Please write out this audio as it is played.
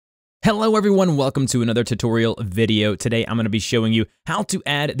Hello everyone, welcome to another tutorial video. Today I'm going to be showing you how to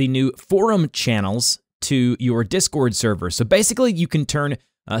add the new forum channels to your Discord server. So basically you can turn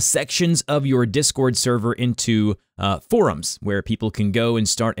sections of your Discord server into forums where people can go and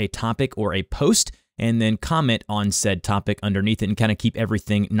start a topic or a post and then comment on said topic underneath it and kind of keep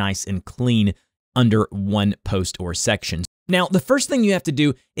everything nice and clean under one post or section. Now the first thing you have to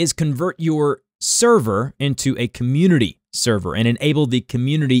do is convert your server into a community server and enable the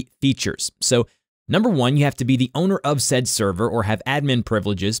community features. So number one, you have to be the owner of said server or have admin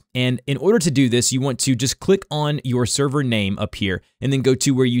privileges. And in order to do this, you want to just click on your server name up here and then go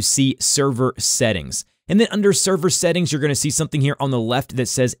to where you see server settings. And then under server settings, you're going to see something here on the left that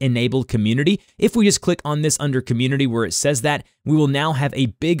says enable community. If we just click on this under community where it says that, we will now have a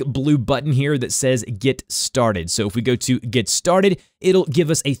big blue button here that says get started. So if we go to get started, it'll give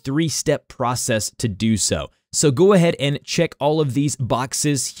us a 3-step process to do so. So go ahead and check all of these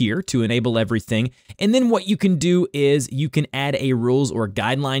boxes here to enable everything. And then what you can do is you can add a rules or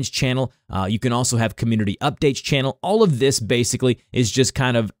guidelines channel. You can also have community updates channel. All of this basically is just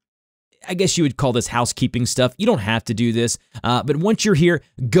kind of, I guess you would call this housekeeping stuff. You don't have to do this, but once you're here,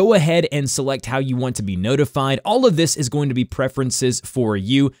 go ahead and select how you want to be notified. All of this is going to be preferences for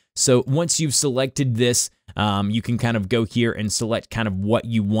you. So once you've selected this, you can kind of go here and select kind of what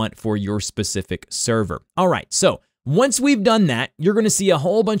you want for your specific server. All right, so once we've done that, you're going to see a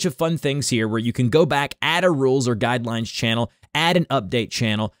whole bunch of fun things here where you can go back, add a rules or guidelines channel, add an update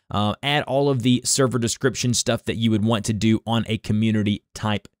channel, add all of the server description stuff that you would want to do on a community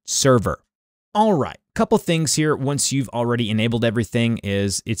type server. All right, couple things here. Once you've already enabled everything,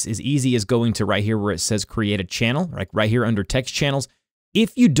 it's as easy as going to right here where it says create a channel, like right here under text channels.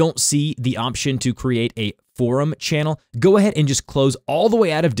 If you don't see the option to create a forum channel, go ahead and just close all the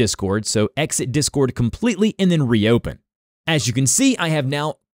way out of Discord. So exit Discord completely and then reopen. As you can see, I have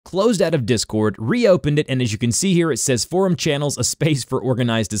now closed out of Discord, reopened it, and as you can see here, it says forum channels, a space for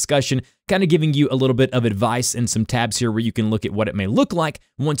organized discussion, kind of giving you a little bit of advice and some tabs here where you can look at what it may look like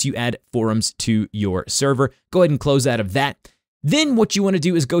once you add forums to your server. Go ahead and close out of that. Then what you want to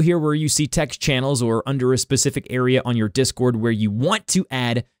do is go here where you see text channels or under a specific area on your Discord where you want to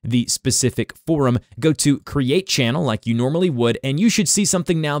add the specific forum. Go to create channel like you normally would, and you should see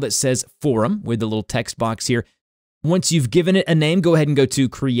something now that says forum with the little text box here. Once you've given it a name, go ahead and go to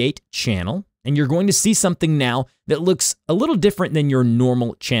create channel, and you're going to see something now that looks a little different than your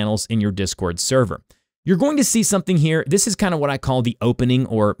normal channels in your Discord server. You're going to see something here. This is kind of what I call the opening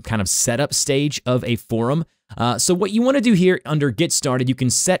or kind of setup stage of a forum. So what you want to do here under get started, you can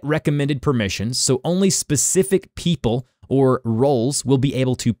set recommended permissions. So only specific people or roles will be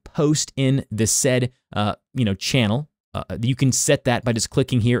able to post in the said, channel. You can set that by just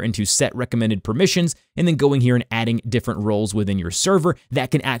clicking here into set recommended permissions and then going here and adding different roles within your server that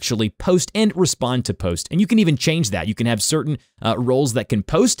can actually post and respond to post. And you can even change that. You can have certain roles that can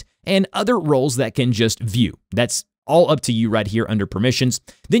post and other roles that can just view. That's all up to you right here under permissions.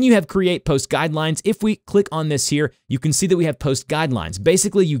 Then you have create post guidelines. If we click on this here, you can see that we have post guidelines.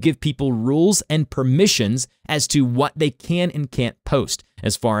 Basically, you give people rules and permissions as to what they can and can't post.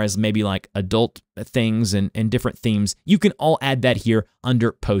 As far as maybe like adult things and different themes, you can all add that here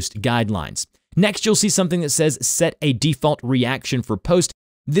under post guidelines. Next, you'll see something that says set a default reaction for post.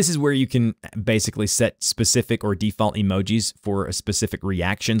 This is where you can basically set specific or default emojis for specific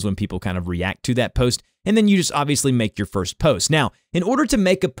reactions when people kind of react to that post. And then you just obviously make your first post. Now, in order to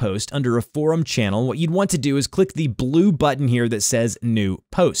make a post under a forum channel, what you'd want to do is click the blue button here that says new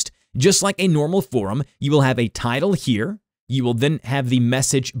post. Just like a normal forum, you will have a title here. You will then have the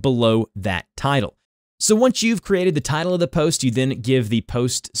message below that title. So once you've created the title of the post, you then give the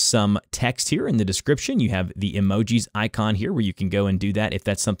post some text here in the description. You have the emojis icon here where you can go and do that if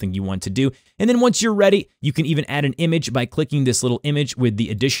that's something you want to do. And then once you're ready, you can even add an image by clicking this little image with the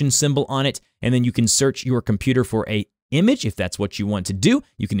addition symbol on it. And then you can search your computer for a image if that's what you want to do.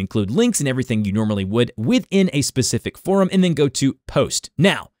 You can include links and everything you normally would within a specific forum and then go to post.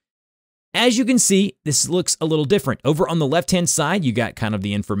 Now, as you can see, this looks a little different. Over on the left-hand side, you got kind of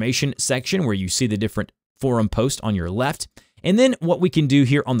the information section where you see the different forum posts on your left. And then what we can do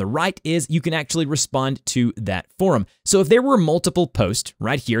here on the right is you can actually respond to that forum. So if there were multiple posts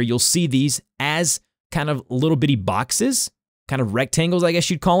right here, you'll see these as kind of little bitty boxes, kind of rectangles, I guess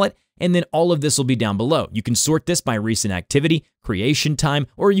you'd call it. And then all of this will be down below. You can sort this by recent activity, creation time,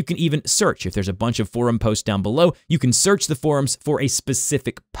 or you can even search. If there's a bunch of forum posts down below, you can search the forums for a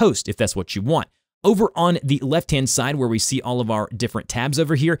specific post if that's what you want. Over on the left-hand side where we see all of our different tabs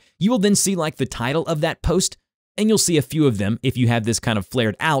over here, you will then see like the title of that post, and you'll see a few of them if you have this kind of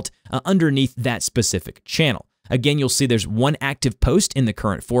flared out underneath that specific channel. Again, you'll see there's 1 active post in the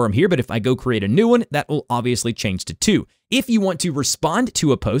current forum here, but if I go create a new one, that will obviously change to 2. If you want to respond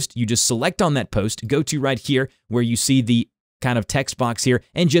to a post, you just select on that post, go to right here where you see the kind of text box here,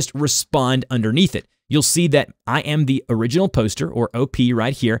 and just respond underneath it. You'll see that I am the original poster, or OP,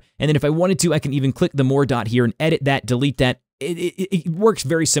 right here. And then if I wanted to, I can even click the more dot here and edit that, delete that. It works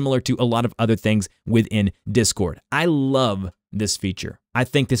very similar to a lot of other things within Discord. I love this feature. I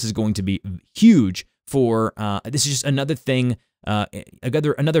think this is going to be huge for, this is just another thing,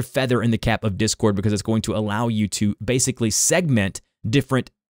 another feather in the cap of Discord, because it's going to allow you to basically segment different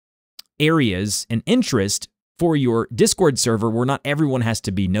areas and interest for your Discord server where not everyone has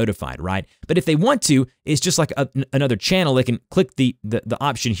to be notified, right? But if they want to, it's just like another channel. They can click the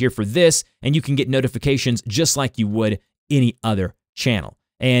option here for this, and you can get notifications just like you would any other channel.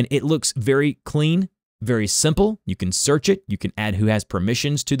 And it looks very clean, very simple. You can search it. You can add who has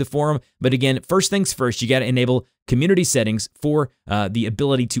permissions to the forum. But again, first things first, you got to enable community settings for the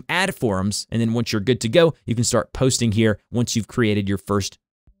ability to add forums. And then once you're good to go, you can start posting here once you've created your first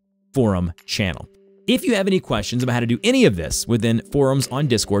forum channel. If you have any questions about how to do any of this within forums on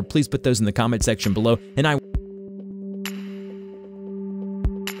Discord, please put those in the comment section below, and I